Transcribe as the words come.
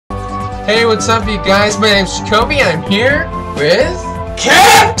Hey, what's up, you guys? My name's Jacobi, and I'm here with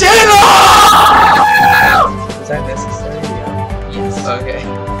CaptainAwe! Is that necessary? Yeah. Yes. Okay.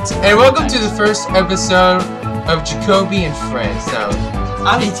 And welcome to the first episode of Jacobi and Friends. Now,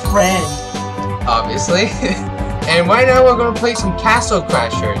 I'm his friend. Obviously. And right now we're gonna play some Castle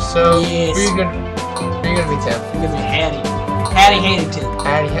Crashers. So, yes. who are you gonna be, Tim? I'm gonna be Hattie. Hattie Haddington.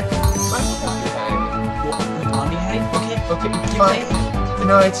 Hattie. You want me Hattie? Okay. Okay, fine.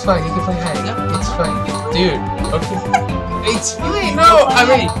 No, it's fine. You can play Hattie. No, it's fine. Dude, okay. It's fine. No, I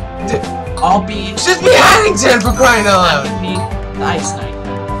mean... I'll be... Just be Haddington for crying out loud! I'm gonna be the Ice Knight.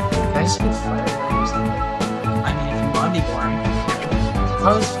 Nice to be fire. I mean, if you want to be boring.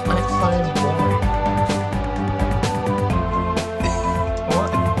 How is fire boring? What?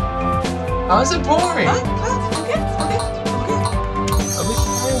 How is it boring? Okay. I'll be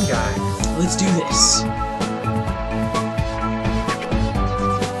fire guy. Let's do this.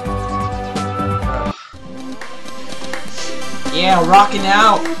 Yeah, rocking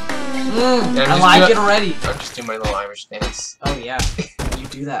out. Yeah, I like it already. I'll just do my little Irish dance. Oh yeah, you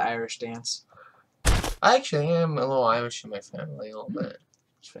do that Irish dance. I actually am a little Irish in my family, a little bit.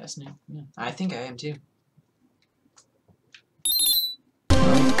 It's fascinating. Yeah. I think I am too.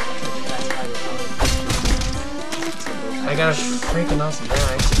 I got a freaking awesome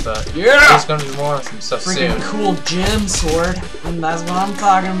knife, but yeah, there's gonna be more awesome stuff freaking soon. Cool gem sword. And that's what I'm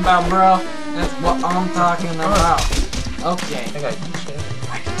talking about, bro. That's what I'm talking about. Okay. I got you shit.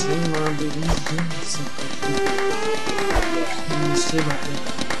 I can tell you more about these gems.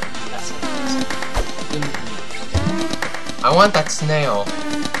 I want that snail.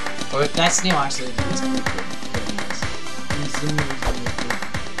 What? That snail actually is pretty cool.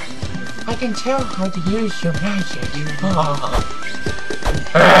 I can tell how to use your magic.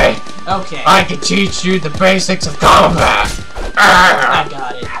 Hey! Okay. I can teach you the basics of combat! I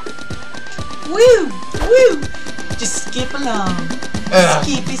got it. Woo! Woo! Just skip along.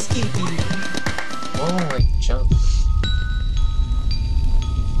 Skippy. Oh my jump.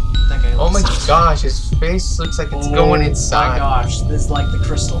 That guy Oh my looks gosh, his face looks like it's going inside. Oh my gosh, this is like the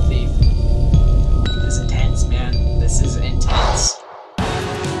Crystal Thief. This is intense, man. This is intense.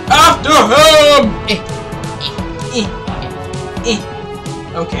 After him!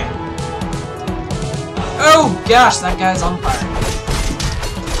 Okay. Oh gosh, that guy's on fire.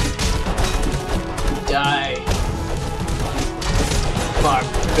 Die.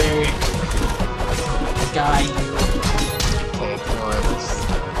 Barbaric guy. Okay, come on.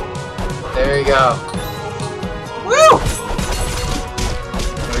 There you go. Woo!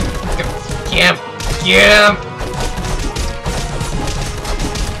 Get him!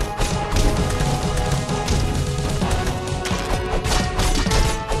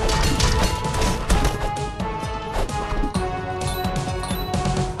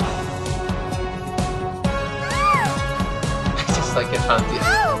 Like it how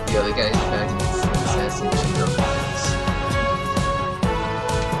the other guy's back in Assassin Cheeto guys.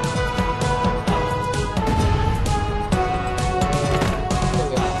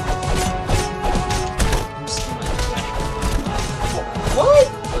 What?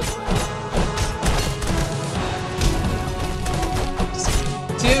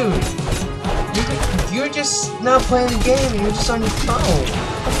 Dude, you're just not playing the game, you're just on your phone.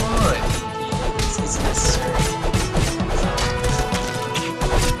 Come on. It's necessary.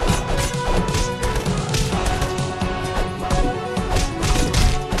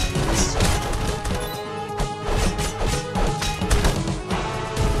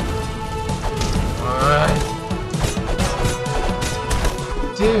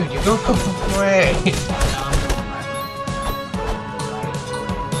 Dude, you're going away.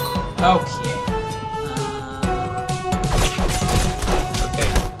 Okay. Okay.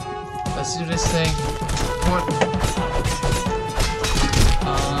 Let's do this thing. Come on.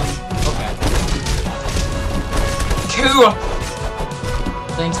 Okay. Cool.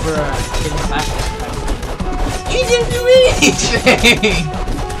 Thanks for getting back. You didn't do anything.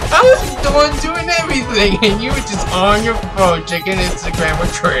 I was the one doing everything, and you were just on your phone checking Instagram or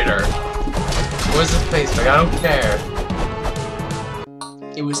Twitter. What's his Facebook? I don't care.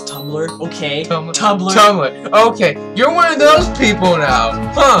 It was Tumblr. Okay. Tumblr. Okay, you're one of those people now,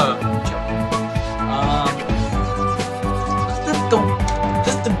 huh?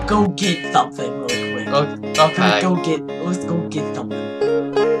 Let's go get something real quick. Okay. Let's go get something.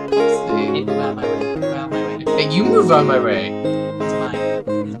 See. Move out of my way. Hey, you move out of my way. It's mine.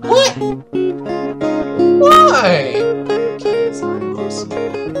 What? Why?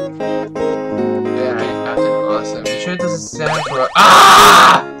 Yeah, Captain Awesome. You sure it doesn't stand for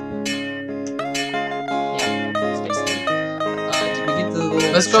Ah! Yeah, it's basically. Did we get the little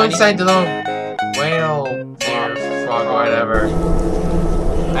Let's go inside the little whale or frog or whatever.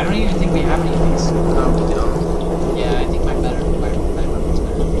 I don't even think we have any of these. Oh, we don't. Yeah, I think my weapon's better.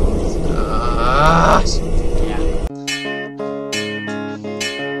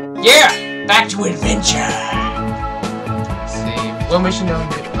 Yeah! Back to adventure! Let's see. What mission do we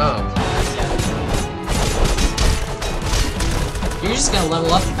do? Oh. You're just gonna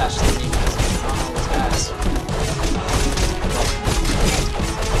level up faster than me guys.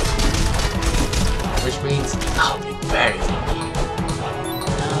 Which means I'll be better than you.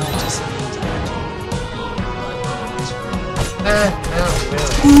 No, it just means I have to No,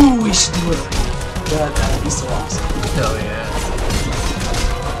 really. Ooh, we should do it. God, that would be so awesome. Hell yeah.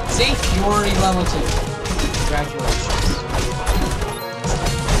 See? You're already level 2. Congratulations.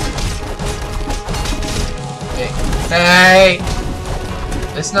 Hey!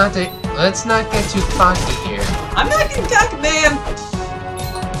 Let's not get too cocky here. I'm not getting cocky, man!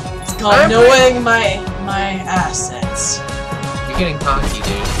 It's called knowing my assets. You're getting cocky,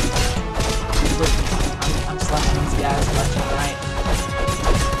 dude. Look, I'm slapping these guys left and right.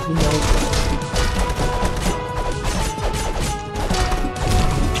 Who knows what?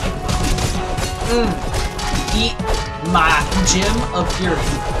 Eat my gem of fury.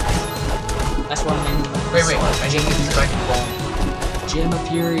 That's what I'm naming it. Wait, I need to get this back in ball. Gem of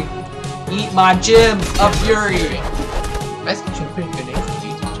fury. Eat my gem of fury. That's actually a pretty good name for the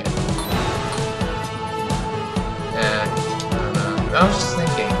YouTube channel. I don't know. I was just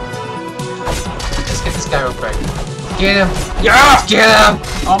thinking. Let's get this guy real quick. Get him! Yeah! Get him!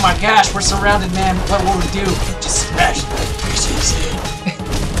 Oh my gosh, we're surrounded, man. What will we do? Just smash the pieces in.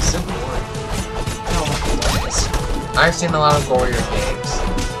 So boring. No, I've seen a lot of gorier games.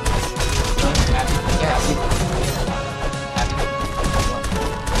 Yes.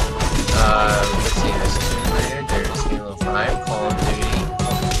 Let's see, there's Tomb Raider, there's Halo 5, Call of Duty.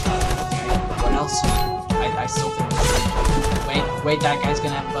 What else? I still think wait, that guy's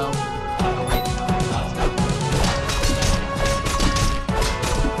gonna have bow. Oh wait, no.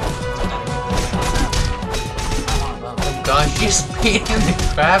 Oh gosh, you're speeding the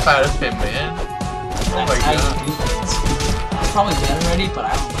crap out of him, man. Oh my god. It's probably dead already, but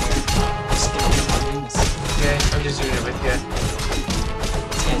I don't care. Just get doing this. Okay, I'm just doing it with you.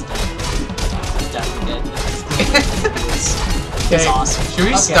 This guy's dead. He's definitely dead. Okay, It's awesome. Should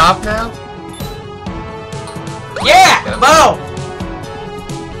we stop now? Yeah! Bow!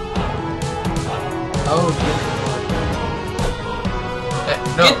 Oh,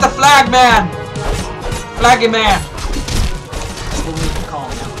 No. get the flag man! Flaggy man! That's what we can call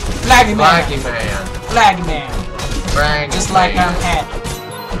him now. Flaggy man! Flaggy man. Flaggy man! Flaggy Just man. like I'm happy.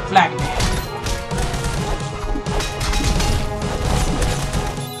 Flaggy man.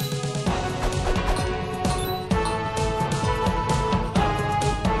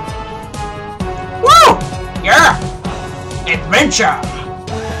 Woo! Yeah! Adventure!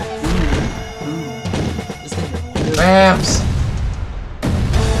 Bams!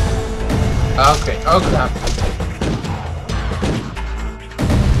 Okay, oh crap.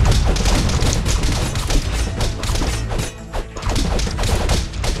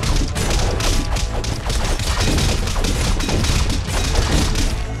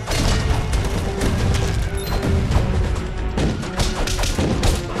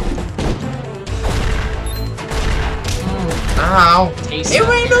 Ow! Taste It that.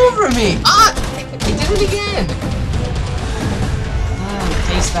 ran over me! Ah! It did it again!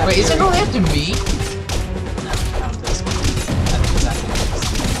 Taste that. Wait, is it fury. only after me? No, I don't think so. I think it's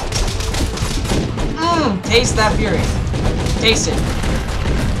after. Taste that fury. Taste it.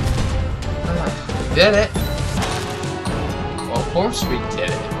 Did it? Well, of course we did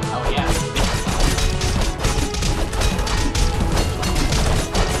it. Oh yeah.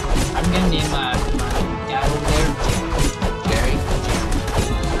 I'm gonna name my guy over there Jerry? His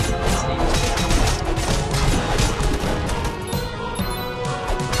name is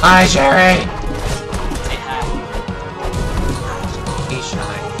Hi, Jerry! Say hi. He's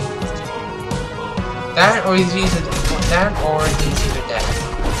shy. That or he's either dead.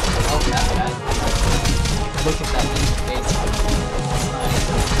 Oh that guy. Look at that little face.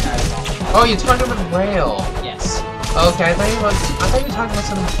 Oh, you're talking about the rail. Yes. Okay, I thought you were talking about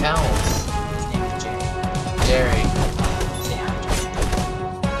something else. His name is Jerry. Jerry. Say hi.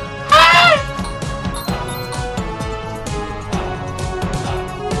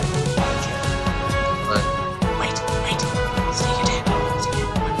 What? Wait. Sneak it in. 1,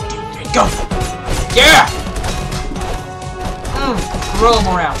 2, 3, go! Yeah! Throw him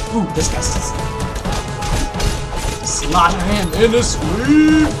around. Ooh, this guy's slaughter him in a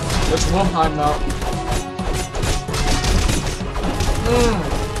sweep! That's one time now.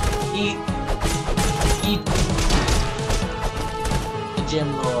 Eat the gym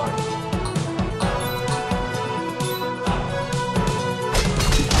lord.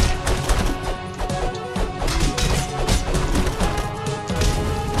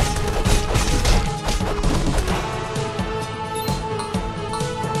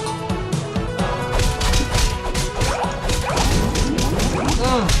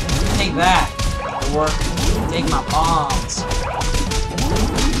 Take that. Or take my bombs.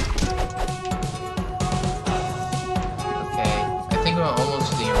 Okay, I think we're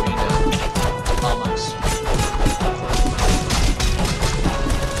almost to the arena. Almost.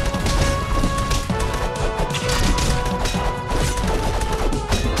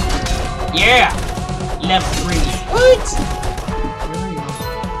 Yeah! Level 3. What?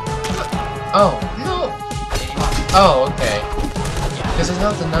 Oh, no! Oh, okay. Because I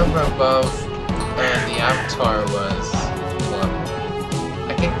thought the number above and the avatar was 1.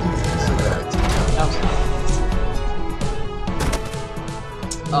 I can't confuse that. Okay.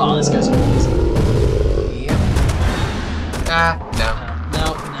 Oh, this guy's crazy. Yep. Ah, no. No,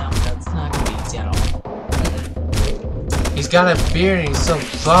 that's not gonna be easy at all. He's got a beard and he's so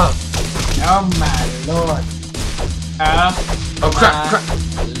buff. Oh my lord. Oh crap, crap.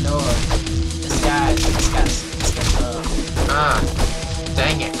 Lord. This guy's Ah,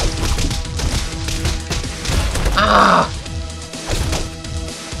 dang it. Ah!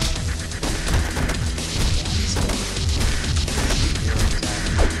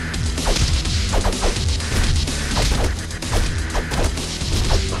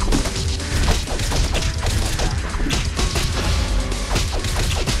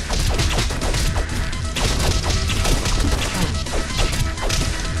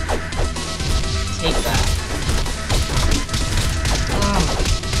 Take that.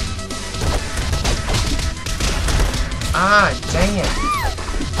 Ah, dang it.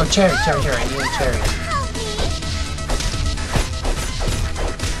 Oh, cherry, I need a cherry.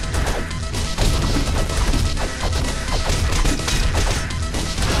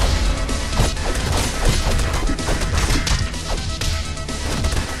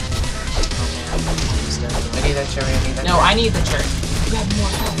 I need that cherry, No, I need the cherry. You have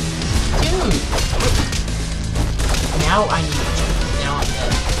more health. Dude! Now I need the cherry. Now I'm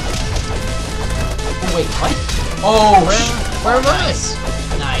dead. Oh, wait, what? Oh, Where am I? nice.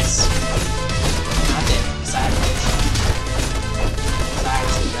 Nice. Not dead. Side potion. Side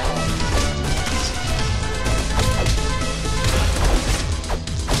to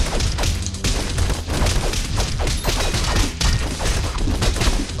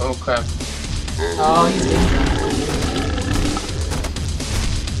Oh crap. Oh, he's dead.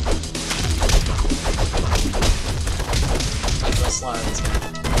 Slaughter this man.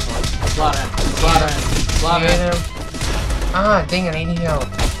 Slaughter him. Slaughter him. Slaughter him. Ah, dang it, I need help.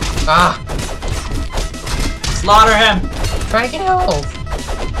 Ah! Slaughter him! Try to get help!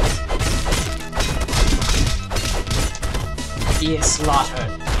 He is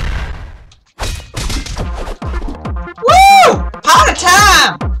slaughtered. Woo! Powder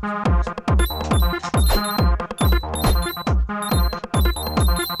time!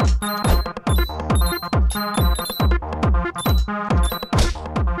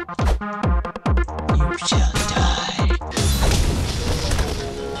 You shall die.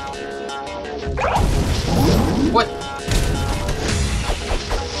 What?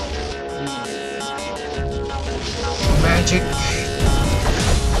 Magic.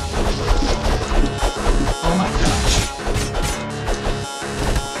 Oh my gosh.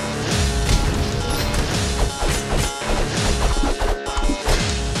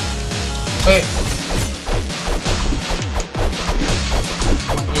 Wait.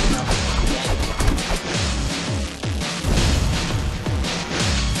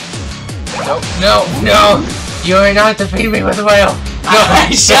 No, no! You are not defeating me with a whale! No!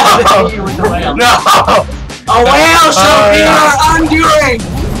 I shall defeat you with the whale. No! A whale shall be no. our undoing!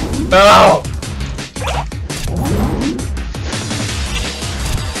 No!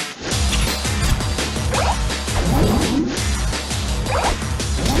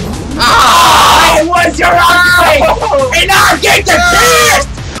 Ah! It was your undoing! And I'll get the kiss!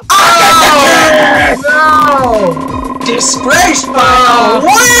 I'll get the kiss! No! Disgraced by a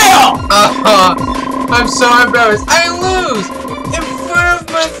whale! I'm so embarrassed. I lose! In front of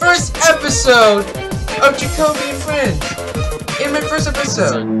my first episode of Jacobi and Friends. In my first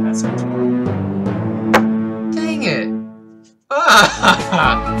episode. Dang it.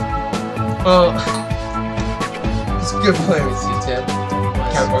 Well, it's good playing with you, Tim.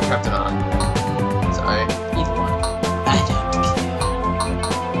 CaptainAwe. Sorry. Either one. I don't care.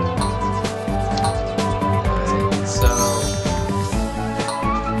 Alright, so...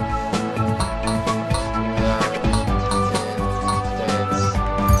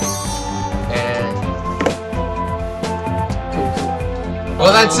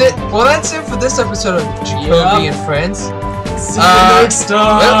 that's it. Well, that's it for this episode of Jacobi and Friends. See you next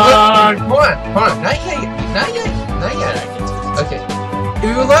time. Hold on. Not yet. Okay. If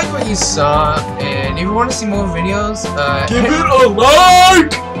you like what you saw, and if you want to see more videos, give it a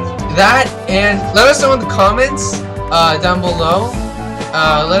like! That, and let us know in the comments down below.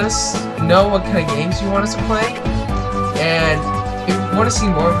 Let us know what kind of games you want us to play. And if you want to see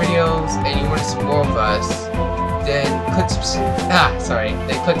more videos, and you want to see more of us, then click subscribe.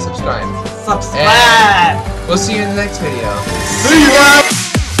 Subscribe! And we'll see you in the next video. See ya!